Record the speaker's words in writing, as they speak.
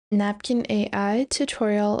Napkin AI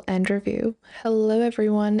tutorial and review. Hello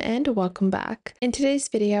everyone and welcome back. In today's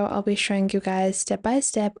video, I'll be showing you guys step by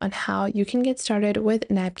step on how you can get started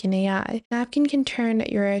with Napkin AI. Napkin can turn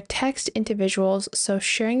your text into visuals, so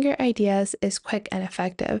sharing your ideas is quick and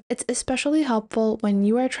effective. It's especially helpful when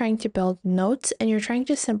you are trying to build notes and you're trying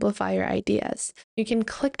to simplify your ideas. You can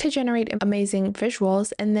click to generate amazing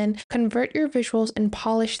visuals and then convert your visuals and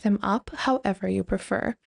polish them up however you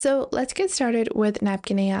prefer. So let's get started with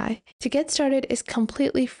Napkin AI. To get started is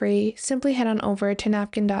completely free. Simply head on over to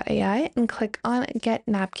napkin.ai and click on Get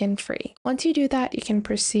Napkin Free. Once you do that, you can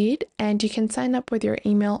proceed and you can sign up with your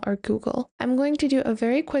email or Google. I'm going to do a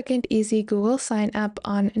very quick and easy Google sign up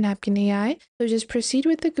on Napkin AI. So just proceed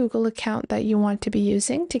with the Google account that you want to be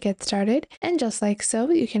using to get started. And just like so,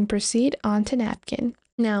 you can proceed on to Napkin.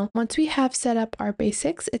 Now, once we have set up our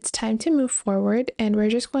basics, it's time to move forward and we're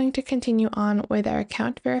just going to continue on with our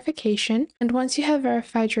account verification. And once you have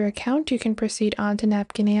verified your account, you can proceed on to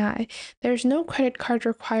Napkin AI. There's no credit card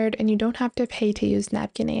required and you don't have to pay to use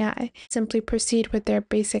Napkin AI. Simply proceed with their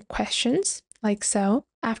basic questions, like so.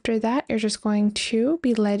 After that, you're just going to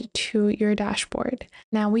be led to your dashboard.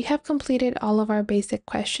 Now we have completed all of our basic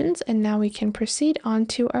questions and now we can proceed on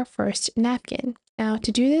to our first napkin. Now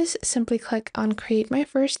to do this, simply click on Create My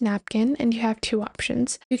First Napkin and you have two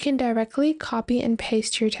options. You can directly copy and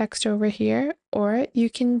paste your text over here, or you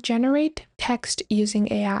can generate text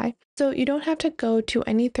using AI. So you don't have to go to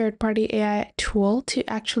any third-party AI tool to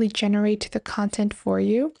actually generate the content for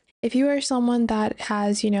you. If you are someone that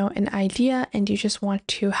has, an idea and you just want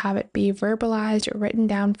to have it be verbalized or written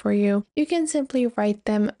down for you, you can simply write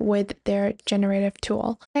them with their generative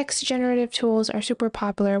tool. Text generative tools are super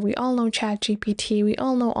popular. We all know ChatGPT. We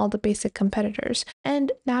all know all the basic competitors.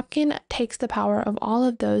 And Napkin takes the power of all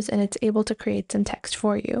of those and it's able to create some text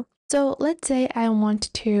for you. So let's say I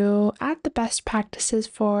want to add the best practices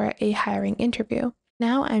for a hiring interview.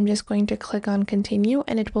 Now I'm just going to click on continue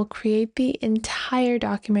and it will create the entire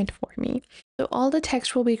document for me. So all the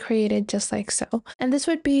text will be created just like so. And this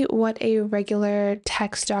would be what a regular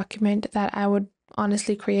text document that I would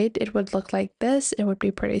honestly create. It would look like this. It would be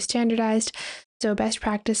pretty standardized. So best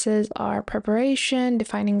practices are preparation,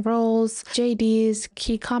 defining roles, JDs,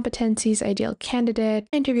 key competencies, ideal candidate,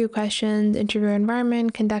 interview questions, interview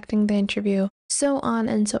environment, conducting the interview, so on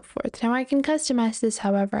and so forth. Now I can customize this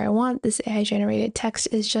however I want. This AI generated text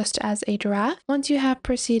is just as a draft. Once you have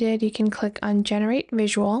proceeded, you can click on Generate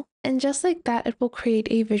Visual. And just like that, it will create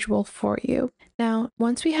a visual for you. Now,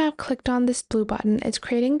 once we have clicked on this blue button, it's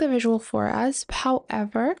creating the visual for us.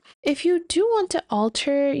 However, if you do want to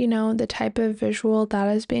alter, the type of visual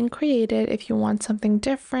that is being created, if you want something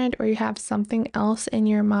different or you have something else in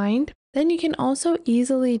your mind, then you can also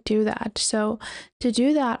easily do that. So to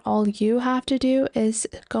do that, all you have to do is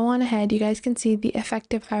go on ahead. You guys can see the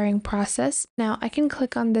effective hiring process. Now I can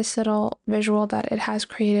click on this little visual that it has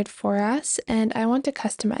created for us and I want to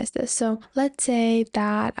customize this. So let's say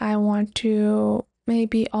that I want to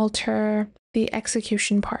maybe alter the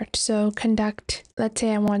execution part. So let's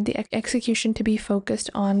say I want the execution to be focused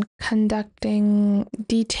on conducting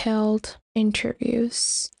detailed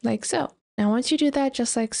interviews, like so. Now, once you do that,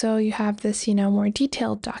 just like so, you have this, more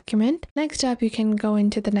detailed document. Next up, you can go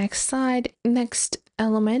into the next slide, next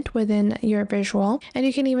element within your visual, and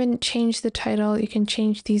you can even change the title. You can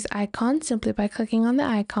change these icons simply by clicking on the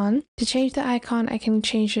icon. To change the icon, I can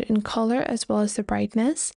change it in color as well as the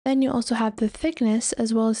brightness. Then you also have the thickness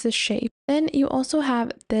as well as the shape. Then you also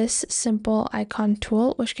have this simple icon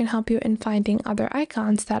tool, which can help you in finding other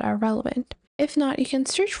icons that are relevant. If not, you can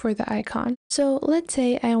search for the icon. So let's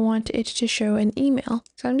say I want it to show an email.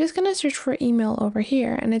 So I'm just going to search for email over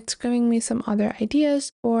here and it's giving me some other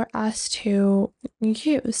ideas for us to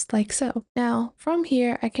use, like so. Now from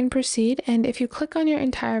here, I can proceed. And if you click on your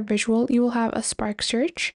entire visual, you will have a Spark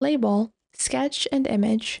search, label, sketch, and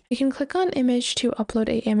image. You can click on image to upload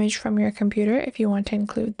an image from your computer if you want to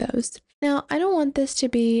include those. Now, I don't want this to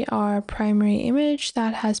be our primary image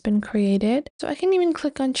that has been created, so I can even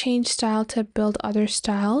click on change style to build other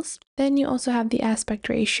styles. Then you also have the aspect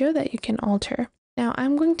ratio that you can alter. Now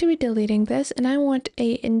I'm going to be deleting this and I want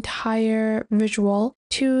an entire visual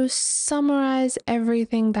to summarize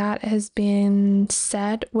everything that has been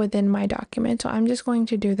said within my document. So I'm just going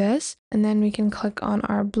to do this and then we can click on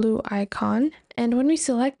our blue icon. And when we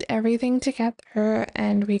select everything together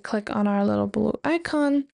and we click on our little blue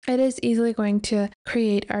icon, it is easily going to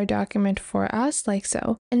create our document for us like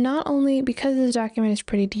so. And not only because this document is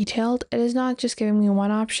pretty detailed, it is not just giving me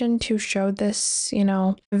one option to show this,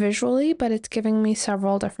 visually, but it's giving me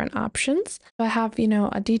several different options. So I have,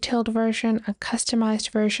 a detailed version, a customized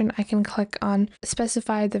version. I can click on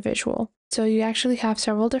specify the visual. So you actually have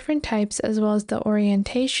several different types as well as the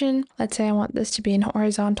orientation. Let's say I want this to be in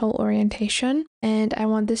horizontal orientation and I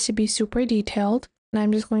want this to be super detailed. And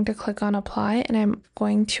I'm just going to click on apply and I'm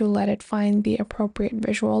going to let it find the appropriate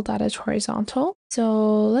visual that is horizontal.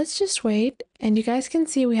 So let's just wait. And you guys can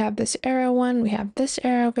see we have this arrow one, we have this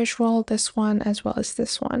arrow visual, this one, as well as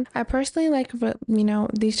this one. I personally like,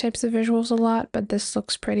 these types of visuals a lot, but this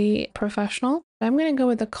looks pretty professional. I'm going to go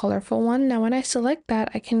with the colorful one. Now, when I select that,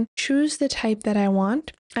 I can choose the type that I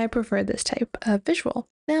want. I prefer this type of visual.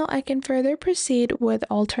 Now I can further proceed with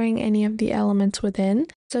altering any of the elements within.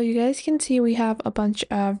 So you guys can see we have a bunch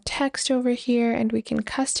of text over here and we can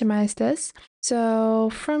customize this.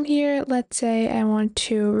 So from here, let's say I want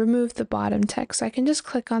to remove the bottom text. So I can just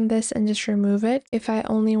click on this and just remove it if I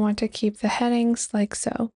only want to keep the headings like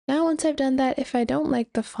so. Now, once I've done that, if I don't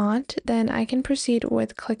like the font, then I can proceed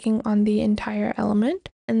with clicking on the entire element.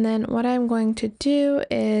 And then what I'm going to do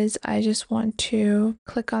is I just want to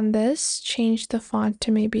click on this, change the font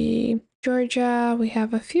to maybe Georgia. We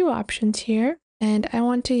have a few options here. And I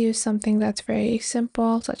want to use something that's very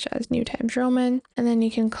simple, such as New Times Roman. And then you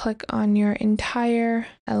can click on your entire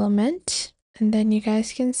element. And then you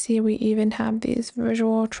guys can see we even have these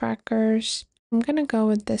visual trackers. I'm going to go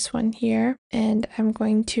with this one here. And I'm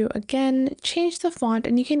going to, again, change the font.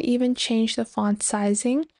 And you can even change the font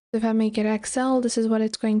sizing. If I make it XL, this is what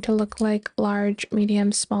it's going to look like: large,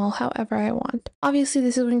 medium, small, however I want. Obviously,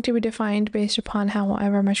 this is going to be defined based upon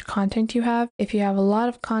however much content you have. If you have a lot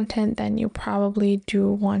of content, then you probably do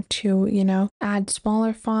want to, add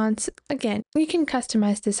smaller fonts. Again, you can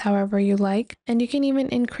customize this however you like, and you can even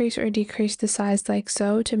increase or decrease the size like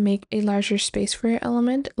so to make a larger space for your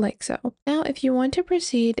element like so. Now, if you want to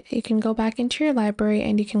proceed, you can go back into your library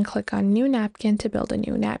and you can click on New Napkin to build a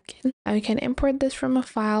new napkin. Now, you can import this from a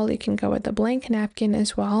file. You can go with a blank napkin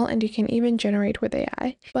as well, and you can even generate with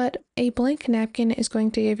AI. But a blank napkin is going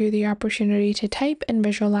to give you the opportunity to type and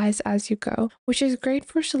visualize as you go, which is great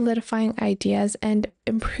for solidifying ideas and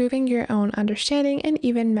improving your own understanding and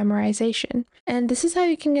even memorization. And this is how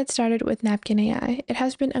you can get started with Napkin AI. It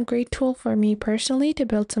has been a great tool for me personally to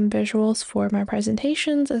build some visuals for my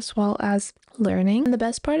presentations as well as learning. And the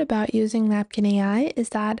best part about using Napkin AI is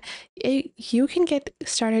that you can get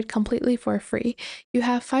started completely for free. You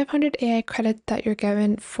have 500 AI credits that you're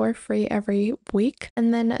given for free every week,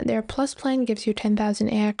 and then their Plus plan gives you 10,000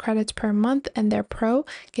 AI credits per month, and their Pro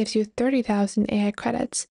gives you 30,000 AI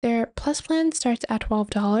credits. Their Plus plan starts at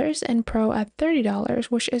 $12 and Pro at $30,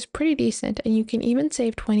 which is pretty decent, and you can even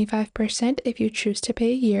save 25% if you choose to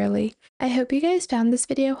pay yearly. I hope you guys found this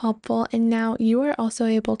video helpful, and now you are also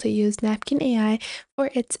able to use Napkin AI for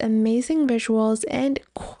its amazing visuals and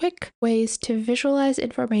quick ways to visualize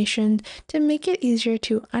information to make it easier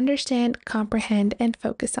to understand, comprehend, and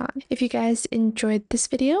focus on. If you guys enjoyed this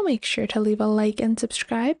video, make sure to leave a like and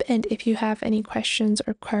subscribe, and if you have any questions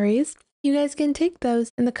or queries, you guys can take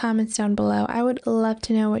those in the comments down below. I would love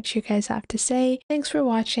to know what you guys have to say. Thanks for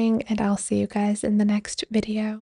watching, and I'll see you guys in the next video.